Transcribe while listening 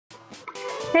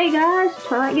Hey guys,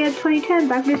 Twilight Gate 2010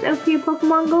 back with this LP of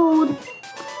Pokemon Gold.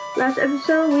 Last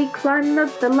episode we climbed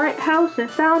up the lighthouse and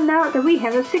found out that we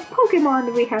have a sick Pokemon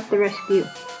that we have to rescue.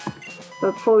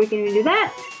 But before we can even do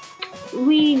that,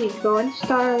 we need to go and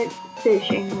start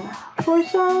fishing for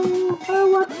some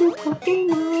water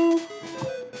Pokemon.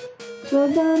 So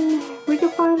then we can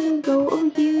finally go over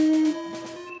here.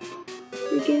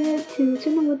 We get to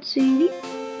Cinnawood City.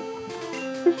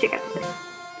 Let's check out this thing.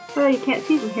 Oh, you can't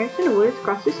see from here. Cinnawood is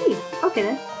across the sea. Okay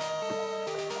then.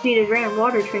 Needed random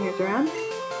water trainers around.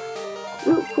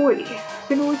 Route 40.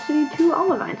 Cinnawood City to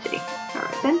Olivine City.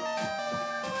 Alright then.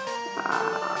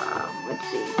 Let's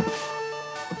see.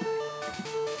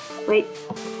 Wait.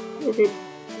 Is it...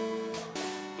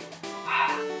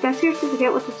 Did I seriously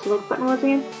forget what the select button was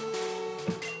again?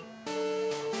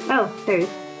 Oh, there it is.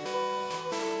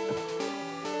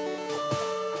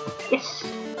 Yes!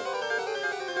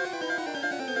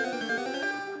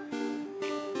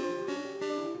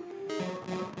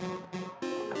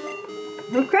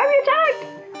 No Krabby attack!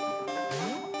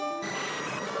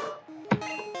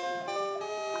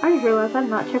 I just realized I did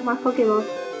not check my Pokeballs.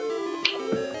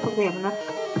 Hopefully I have enough.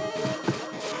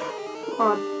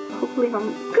 Hopefully I'm...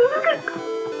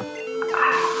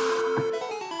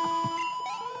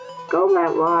 Go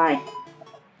that Y!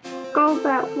 Go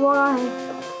that Y!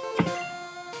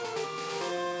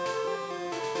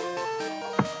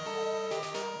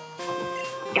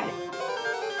 Got it.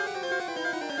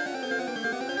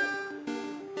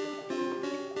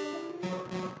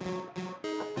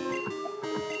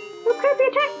 No Krabby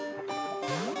attack!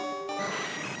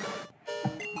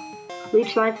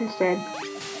 Leech Life instead.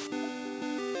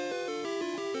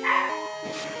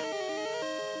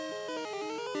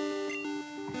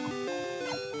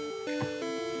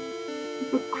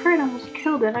 If a crit almost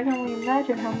killed it, I can only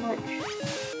imagine how much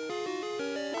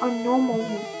a normal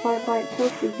fight by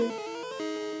itself would be.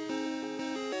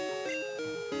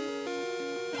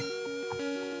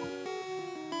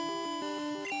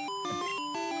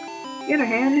 On the other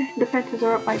hand, defenses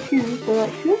are up by 2, so that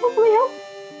should hopefully help.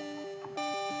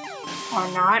 Or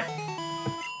not.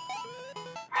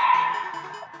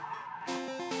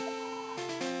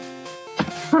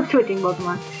 I'm switching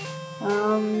Pokemon.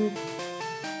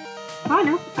 I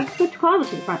know. I can switch Clovis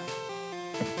to the front.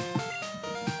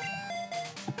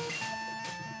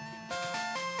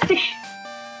 Fish!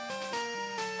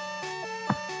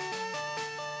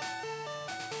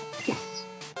 Yes.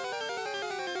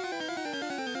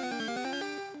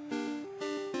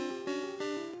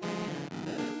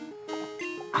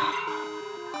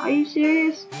 Are you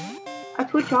serious? I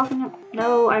switch off and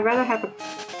no, I'd rather have a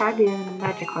Krabby than a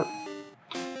Magikarp.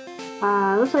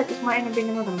 Looks like this might end up being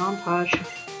another montage.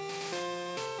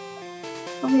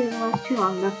 Hopefully it doesn't last too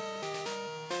long though.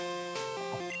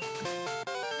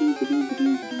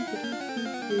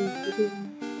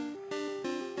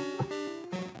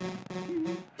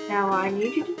 Now what I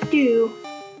need you to do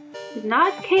is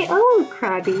not KO the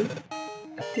Krabby.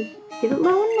 Just get it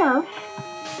low enough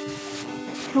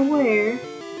to where I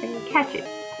can catch it.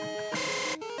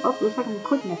 Oh, looks like I'm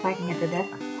quick enough I can get to death.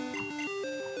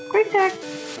 Quick attack!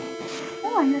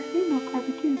 Oh, I have female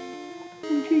Krabby too.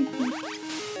 Intriguing.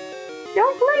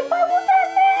 Don't play bubbles at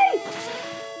me!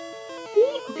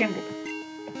 Okay, I'm good.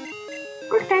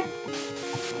 Quick attack!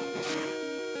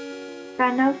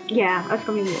 Got enough? Yeah, that's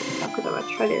gonna be more than enough because if I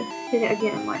try to hit it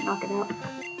again, I might knock it out.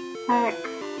 Attack.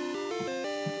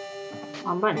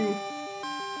 On button.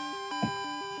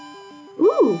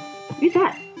 Ooh! Use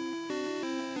that!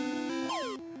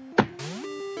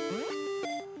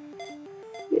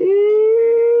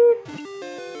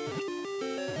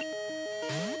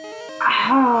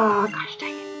 Ah, gosh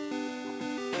dang it.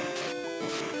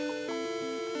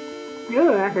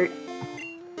 Oh, that hurt.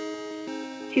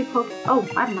 2 poke. Oh,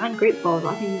 I have 9 Great Balls.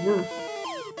 I can use those.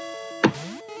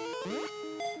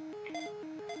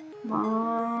 Come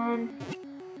on.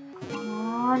 Come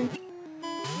on.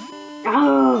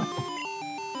 Oh!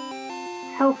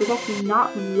 Health is actually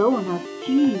not low enough.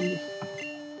 Jeez.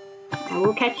 I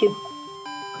will catch you.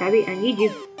 Krabby, I need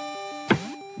you.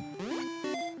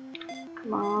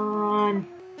 Come on.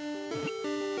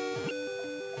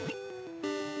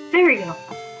 There we go.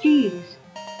 Jeez.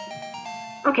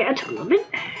 Okay, that took a little bit.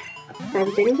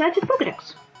 Krabby Tails adds its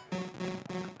Pokedex.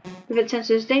 If it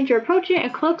senses danger approaching,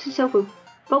 it cloaks itself with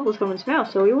bubbles from its mouth,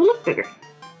 so it will look bigger.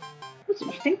 That's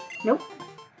interesting. Nope.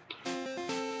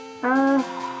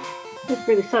 This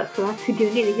really sucks, because I actually do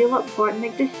need to heal up before I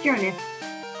make this journey.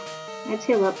 Let's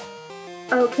heal up.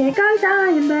 Okay guys,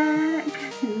 I am back.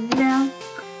 Now,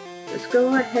 let's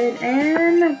go ahead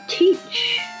and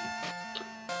teach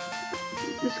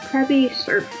this Krabby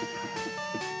surf.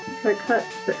 Like cut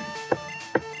surf.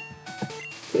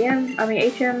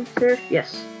 HM, surf,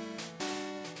 yes.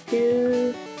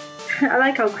 I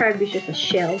like how crab is just a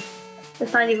shell.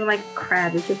 It's not even like a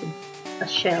crab, it's just a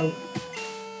shell.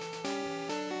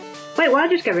 Wait, what I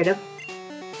just got rid of?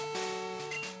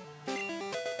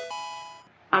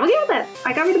 I'm gonna get that.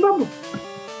 I got rid of bubble.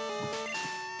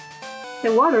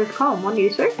 The water is calm. Want to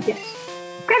use surf? Yes.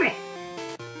 Grab it!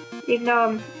 Even though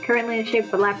I'm currently in shape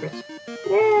for Lapras.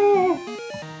 Yeah.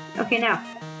 Okay, now.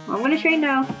 What I'm gonna show you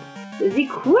now is the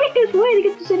quickest way to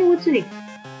get to Cinnawood City.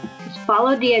 Just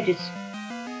follow the edges.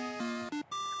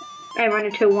 And run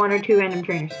into 1 or 2 random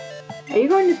trainers. Are you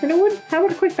going to Cinnawood? How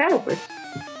about a quick battle first?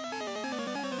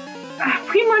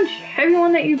 Pretty much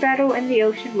everyone that you battle in the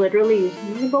ocean literally uses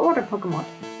nothing but water Pokemon.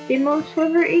 The most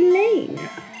however Elaine.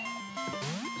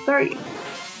 Sorry.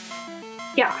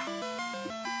 Yeah.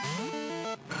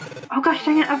 Oh gosh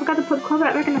dang it, I forgot to put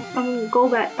Crobat back in the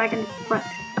Golbat back in the front.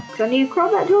 Cause I need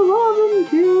Crobat to evolve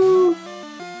into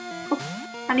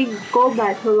I need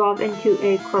Golbat to evolve into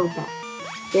a Crobat.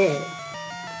 There.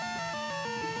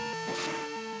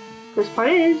 This part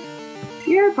is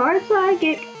you're part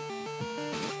psychic.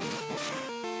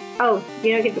 Oh,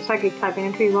 you don't get the psychic typing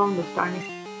until you evolve into Starmie.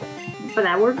 But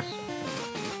that works.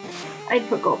 I'd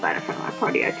put Golbat in front of my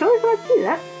party. I totally forgot to do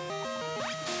that.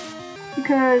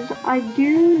 Because I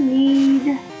do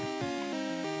need...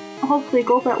 Hopefully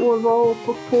Golbat will evolve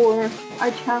before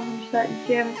I challenge that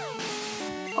gym.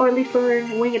 Or at least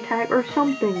learn Wing Attack or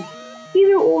something.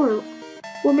 Either or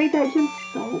will make that gym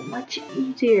so much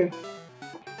easier.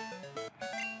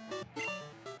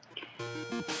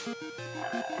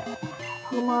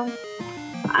 Pokemon.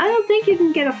 I don't think you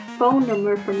can get a phone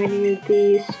number from any of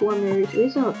these swimmers. At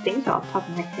least I don't think so off the top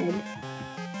of my head.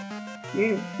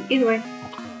 Yeah. Either way.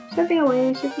 Stepping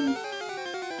away, stepping.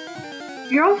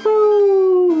 You're also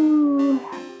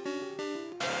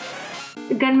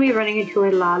gonna be running into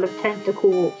a lot of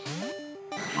tentacles.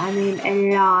 I mean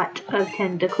a lot of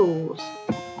tentacles.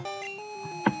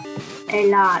 A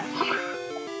lot.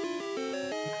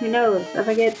 Who knows, if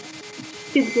I get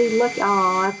stupidly lucky.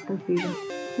 Oh, that's confusing.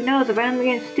 Who knows, if I end up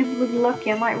getting stupidly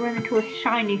lucky, I might run into a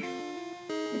shiny.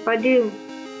 If I do,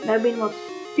 that'd be the most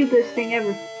stupidest thing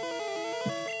ever.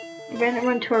 If I end up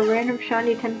running into a random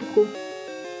shiny tentacle.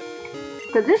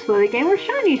 Because this was a game where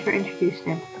shinies were introduced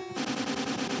in.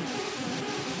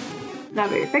 Not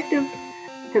very effective,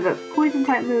 because that's a poison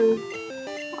type move.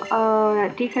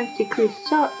 That defense decrease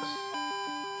sucks.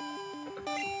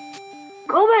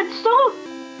 Golbat, stop!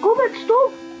 Golbat,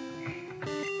 stop!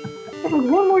 That was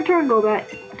one more turn, Golbat.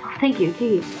 Oh, thank you,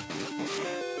 jeez.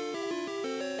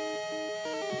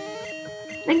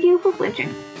 Thank you for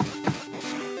flinching.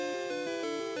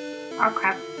 Oh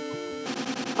crap.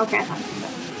 Okay, I thought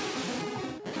that.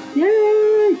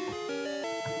 Yay!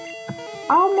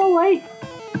 On my way!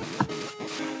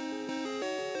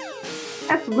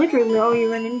 That's literally all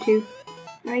you run into.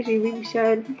 Makes me really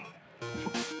sad.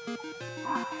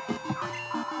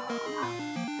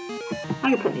 I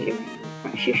can put Nita in.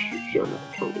 She'll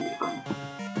totally be fine.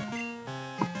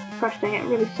 Gosh dang it,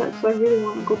 really sucks. I really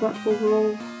want to go back to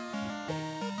overall.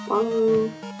 Follow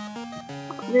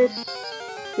this.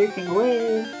 Everything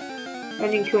away.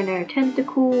 Running to another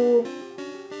tentacle.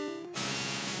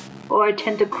 Or a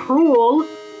tentacruel.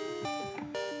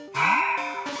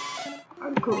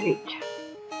 Great.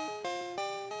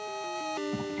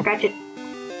 Scratch it.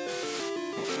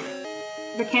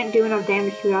 If I can't do enough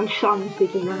damage to it, I'll just honestly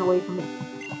just run away from it.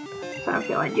 So I don't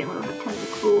feel like dealing with a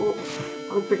tentacruel.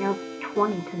 I'll bring out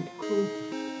 20 tentacles.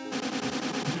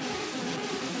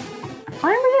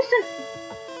 I'm resistant!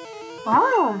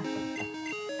 Ah!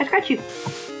 I scratch you!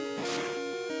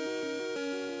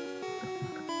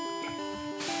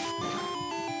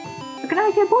 Can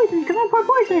I get poison? Can I pour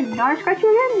poison? No, I scratch you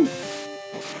again!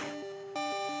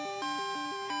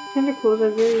 Tentacles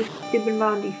are very stupid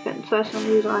amount of defense, so that's the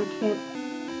reason I can't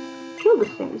kill this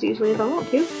thing as easily as I want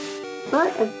to.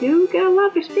 But I do get a lot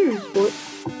of experience for it.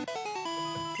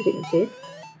 As you can see.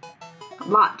 A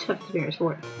lot of experience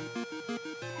for it.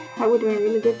 That would have been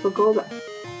really good for Golbat.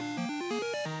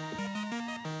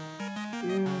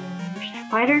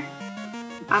 Spider?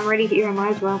 I'm ready here, I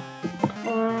might as well.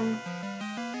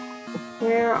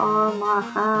 Where are my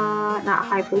not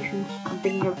high potions? I'm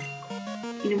thinking of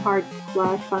Kingdom Hearts /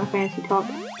 Final Fantasy Talk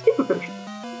Super Potions.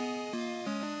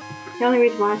 The only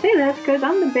reason why I say that is because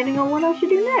I'm debating on what I should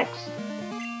do next.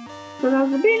 Because I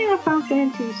was debating on Final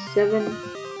Fantasy 7.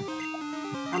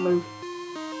 I moved.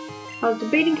 I was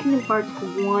debating Kingdom Hearts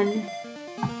 1.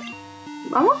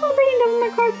 I'm also debating Devil May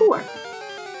Cry 4.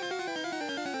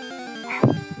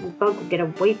 This bug will get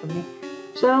away from me.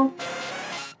 So,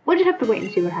 we'll just have to wait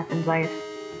and see what happens, I guess.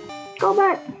 Go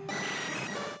back!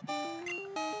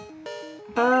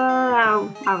 I'll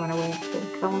run away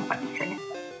because I want to fight this trainer.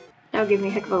 That'll give me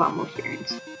a heck of a lot more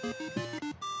experience.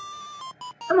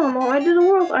 I'm on my way to the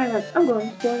World Islands. I'm going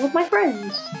to join with my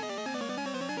friends.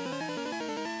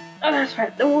 Oh, that's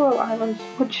right, the World Islands,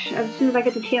 which as soon as I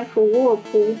get the chance for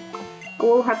Whirlpool, I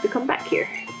will have to come back here.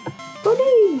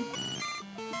 Goldeen!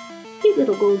 Hey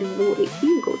little Goldeen, little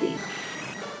 18 Goldeen.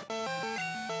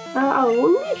 I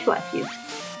will leech life you.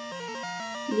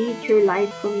 Need your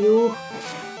life from you.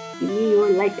 Give me your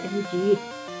life energy.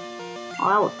 Oh,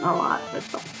 that was not a lot, but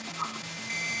so.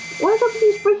 What is up with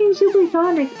these freaking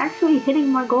supersonics actually hitting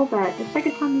my Golbat? The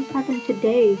second time this happened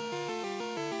today.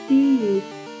 Jeez.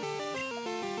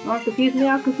 You want to confuse me,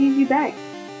 I'll confuse you back.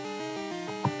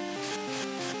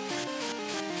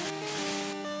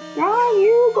 Ah,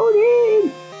 you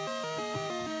Goldeen!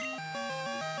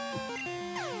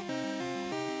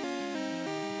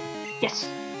 Yes,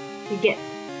 you get.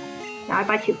 Now I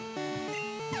bite you.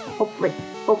 Hopefully.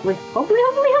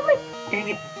 Dang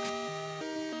it.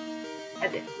 I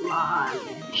did a lot of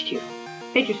damage to you.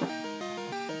 Hit yourself.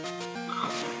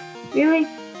 Really?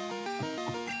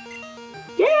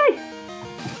 Yay!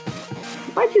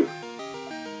 Bite you.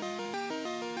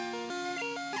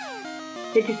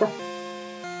 Hit yourself.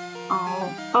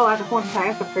 Oh, I have a horn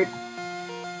attack. That's a hurt.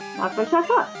 Not much I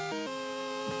thought.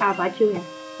 I'll bite you again.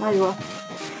 Might as well.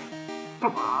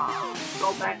 Come on.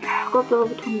 Go back. Go up to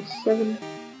level 27.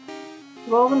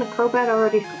 Evolving the Crobat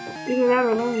already. Either that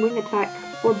or learn Wing Attack.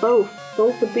 Or both.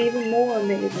 Both would be even more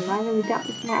amazing. I really doubt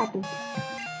this can happen.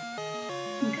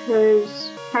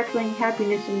 Because calculating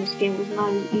happiness in this game was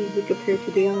not as easy compared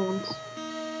to the other ones.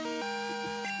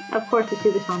 Of course the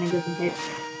Supersonic doesn't hit.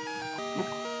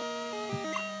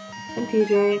 Confuse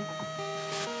Ray.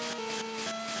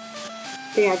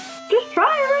 But yeah, just try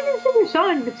running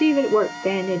Supersonic to see if it works.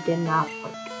 And it did not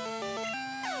work.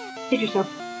 Hit yourself.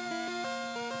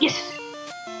 Yes!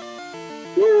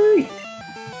 Yay!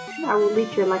 I will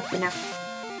leech your life for now.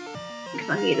 Because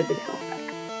I need a bit of health back.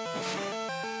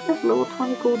 That's level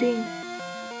 20 Goldeen.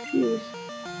 Use.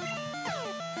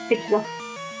 Hit yourself.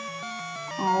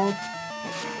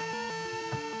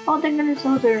 Oh, thank goodness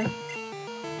those are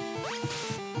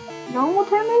normal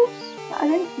type moves? I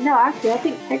think. No, actually, I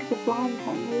think Hex are flying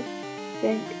type moves. I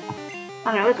think. I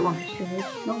don't know, it's one of two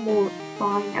moves. No more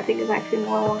flying. I think it's actually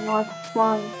more along the lines of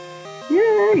flying.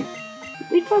 Yay!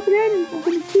 Leech life again! I'm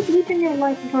gonna keep leeching your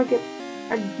life until I get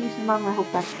a decent amount of my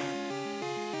health back.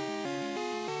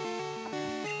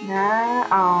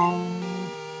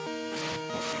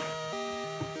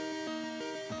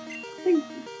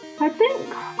 I think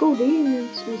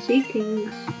Goldeens and Sea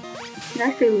Kings can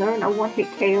actually learn a one-hit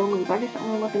KO move. I just don't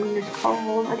know what the move is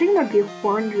called. I think it might be a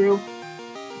Horn Drill.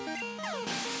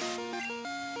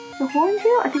 The Horn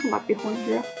Drill? I think it might be Horn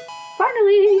Drill.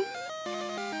 Finally!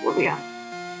 What we got?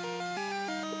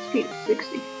 Speed of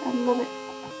 60. I love it.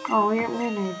 Oh, we didn't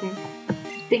learn anything.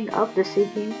 Speaking of the Sea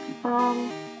King,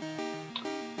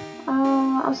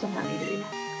 I'll somehow need to be now.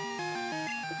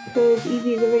 Because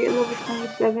Eevee is already at level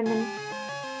 27 and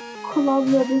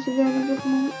Colobia disadvantage at the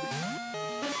moment.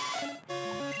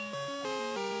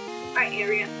 Alright,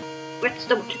 area. Let's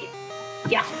double kick it.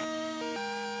 Yeah.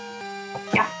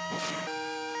 Yeah.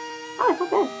 Oh, it's not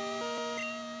bad.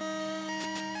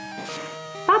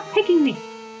 Stop picking me.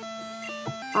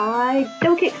 I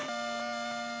double kick.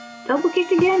 Double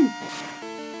kick again.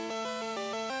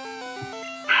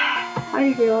 I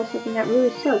just realized something that really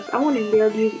sucks. I want to be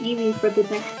able to use Eevee for the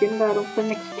next gym battle, for the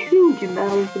next 2 gym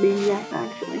battles to be exact,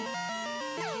 actually.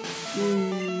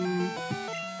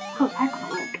 How's that gonna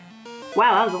work?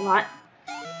 Wow, that was a lot.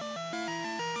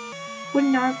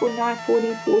 49, 49,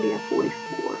 40, 40, and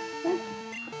 44.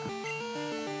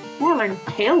 I want to learn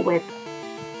Tail Whip.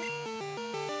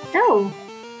 No!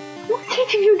 I'm not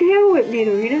teaching you Tail Whip,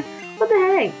 Nidorina. What the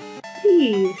heck?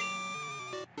 Please.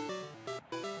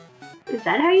 Is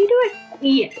that how you do it?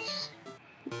 Yes.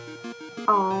 Oh,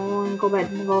 I want to go back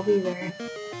and evolve either.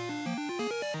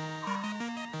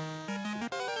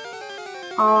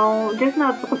 Oh, just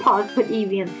not the pause, put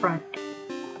Eevee in front.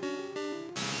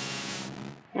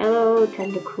 Hello,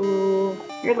 Tentacool.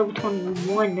 You're level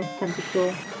 21,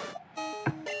 Tentacool.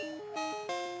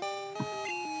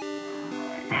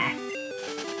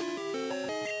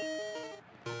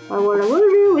 Well, what I will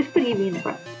do is put Eevee in the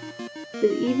front.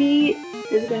 Because Eevee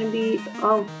is going to be,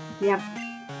 yeah.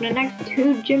 In the next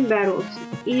 2 gym battles,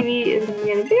 Eevee is going to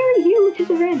get a very huge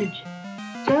disadvantage.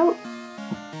 So,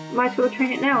 might as well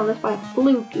train it now, unless by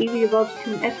fluke Eevee evolves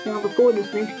to an Espeon before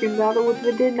this next gym battle, which if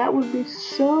it did, that would be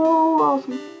so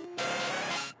awesome.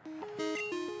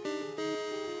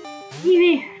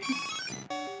 Eevee!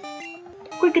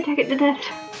 Quick attack it to death.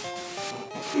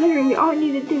 Literally, all I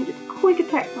need to do is quick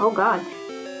attack. Oh god.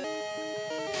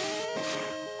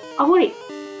 Oh wait.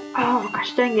 Oh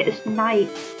gosh dang it, it's night.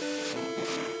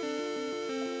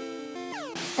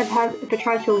 If it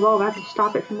tries to evolve, I have to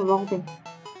stop it from evolving.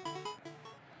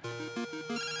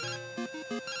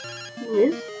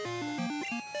 Liz?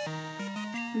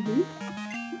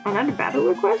 Another battle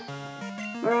request?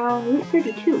 Around Route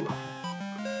 32.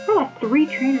 There are like 3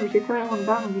 trainers you're currently on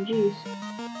battling, jeez.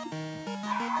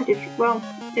 Well,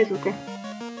 it's okay.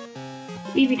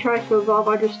 Evie tries to evolve,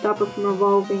 I just stop her from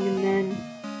evolving and then...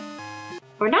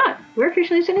 Or not! We're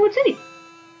officially in Cinnawood City!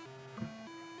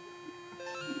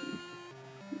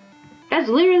 That's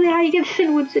literally how you get to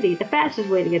Cinnawood City. The fastest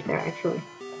way to get there, actually.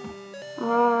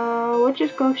 Let's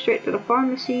just go straight to the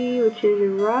pharmacy, which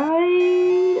is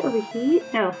right over here.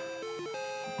 No.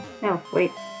 No,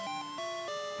 wait.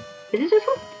 Is this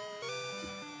one?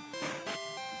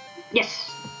 Yes!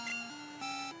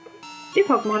 Your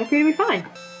Pokemon appear to be fine.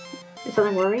 Is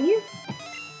something worrying you?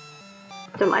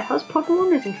 The lighthouse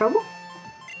Pokemon is in trouble?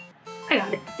 I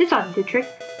got it. This ought to do a trick.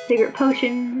 Secret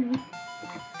potion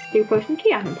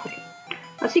key I'm in pocket.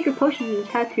 A secret potion is a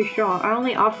tad too strong. I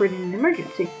only offer it in an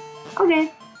emergency.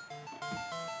 Okay.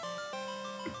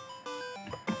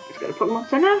 Let's go to Pokemon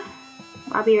Center.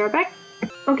 I'll be right back.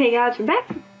 Okay guys, we're back.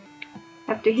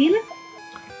 After healing.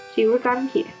 See what we got in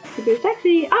here. Super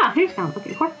sexy. Ah, here's one I'm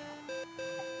looking for.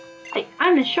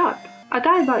 I'm in shock. A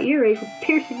guy about your age with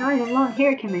piercing eyes and long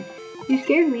hair came in. You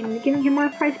scared me into giving him my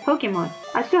prized Pokemon.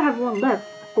 I still have one left,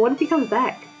 but what if he comes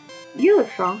back? You look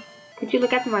strong. Could you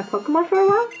look after my Pokemon for a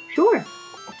while? Sure.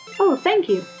 Oh, thank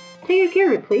you. Take good care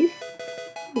of it, please.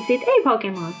 You saved a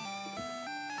Pokemon.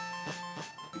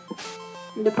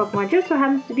 The Pokemon just so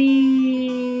happens to be...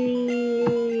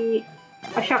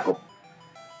 a Shuckle.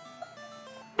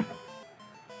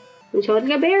 Who's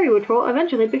holding a berry, which will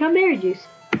eventually become berry juice.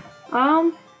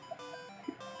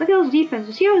 Look at those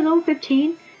defenses. See how it's level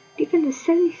 15? Defense is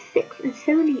 76 and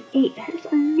 78. That is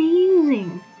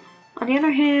amazing. On the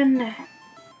other hand,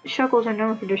 Shuckles are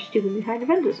known for their stupidly high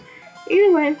defenses.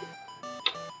 Either way,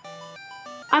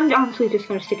 I'm honestly just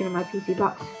gonna stick it in my PC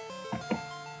box.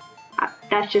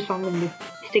 That's just what I'm gonna do.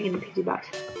 Stick in the PC box.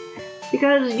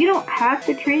 Because you don't have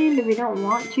to train if you don't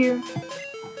want to.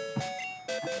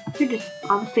 You just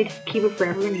honestly just keep it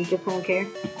forever and you just won't care.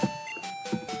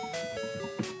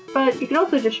 But you can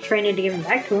also just train it to give it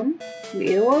back to him.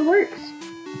 Either one works.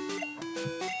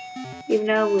 Even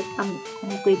though I'm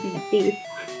technically being a thief.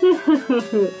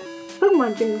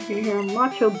 Pokemon gyms in here are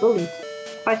macho bullies.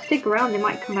 If I stick around, they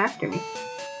might come after me.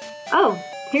 Oh,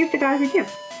 here's the guy at the gym.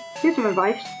 Here's some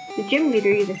advice. The gym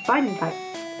leader uses fighting type,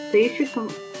 so you should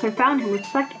confound him with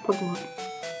psychic Pokemon.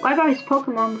 Why about his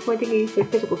Pokemon before they can use their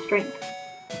physical strength?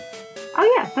 Oh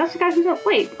yeah, that's the guy who's up.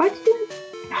 Wait, what's doing?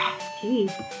 Ah,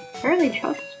 jeez. Apparently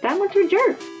Chuck's that much of a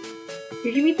jerk.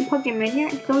 Did you meet the Pokemon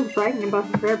yet? He's always bragging about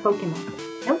his rare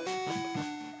Pokemon. Nope.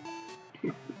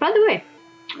 By the way,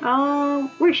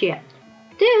 where's she at?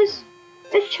 This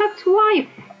is Chuck's wife.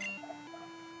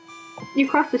 You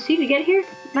crossed the sea to get here?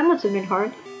 That must have been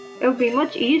hard. It would be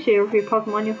much easier if your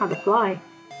Pokemon knew how to fly.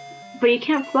 But you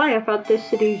can't fly without this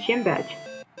city's gym badge.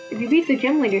 If you beat the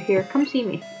gym leader here, come see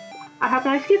me. I have a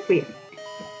nice gift for you.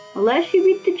 Unless you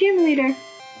beat the gym leader,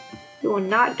 you will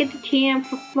not get the TM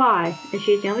for fly, and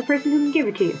she's the only person who can give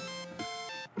it to you.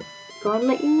 Go and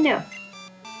let you know.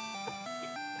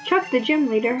 Chuck, the gym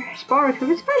leader, spars with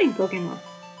his fighting Pokemon.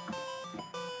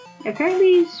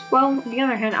 Apparently he's, well, on the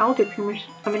other hand, Alder pretty much,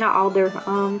 I mean not Alder, what's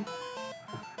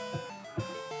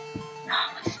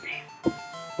his name?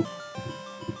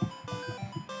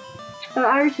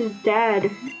 Iris'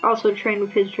 dad also trained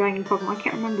with his dragon Pokemon. I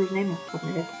can't remember his name off the top of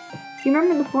my head. Do you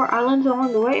remember the 4 islands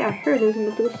along the way? I heard there's a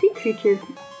mythical sea creature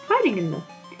hiding in them.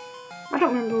 I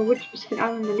don't remember which specific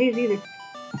island it is either.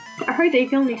 I heard that you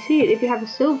can only see it if you have a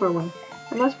silver one.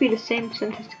 It must be the same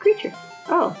scent as the creature.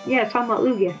 Oh, yeah, it's talking about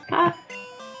Lugia. Ah.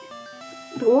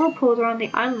 The whirlpools around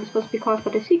the island are supposed to be caused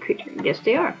by the sea creature. Yes,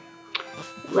 they are.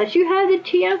 Unless you have the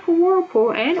TM for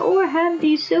Whirlpool and or have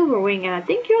the Silver Wing, and I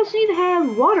think you also need to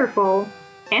have Waterfall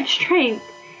and Strength,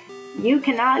 you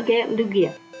cannot get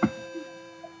Lugia.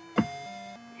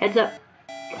 Heads up.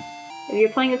 If you're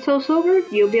playing with Soul Silver,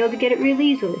 you'll be able to get it really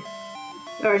easily.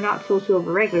 Or not Soul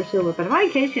Silver, regular Silver, but in my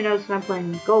case, you know, since I'm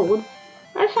playing Gold,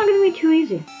 that's not going to be too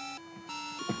easy.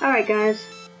 Alright guys.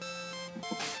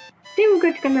 I think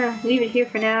we're just gonna leave it here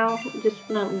for now. Just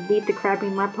gonna leave the crap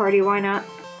in my party, why not?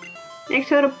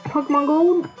 Next out of Pokemon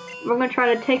Gold, we're gonna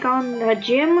try to take on the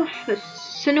gym, the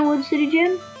Cinnawood City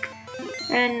Gym,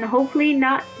 and hopefully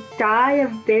not die a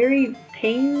very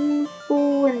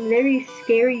painful and very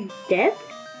scary death.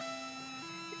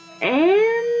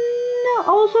 And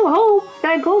also hope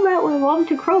that Golbat will evolve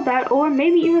to Crobat or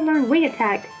maybe even learn Wing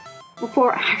Attack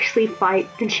before actually fight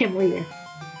the gym leader.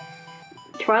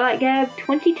 Twilight Gab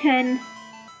 2010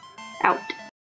 out.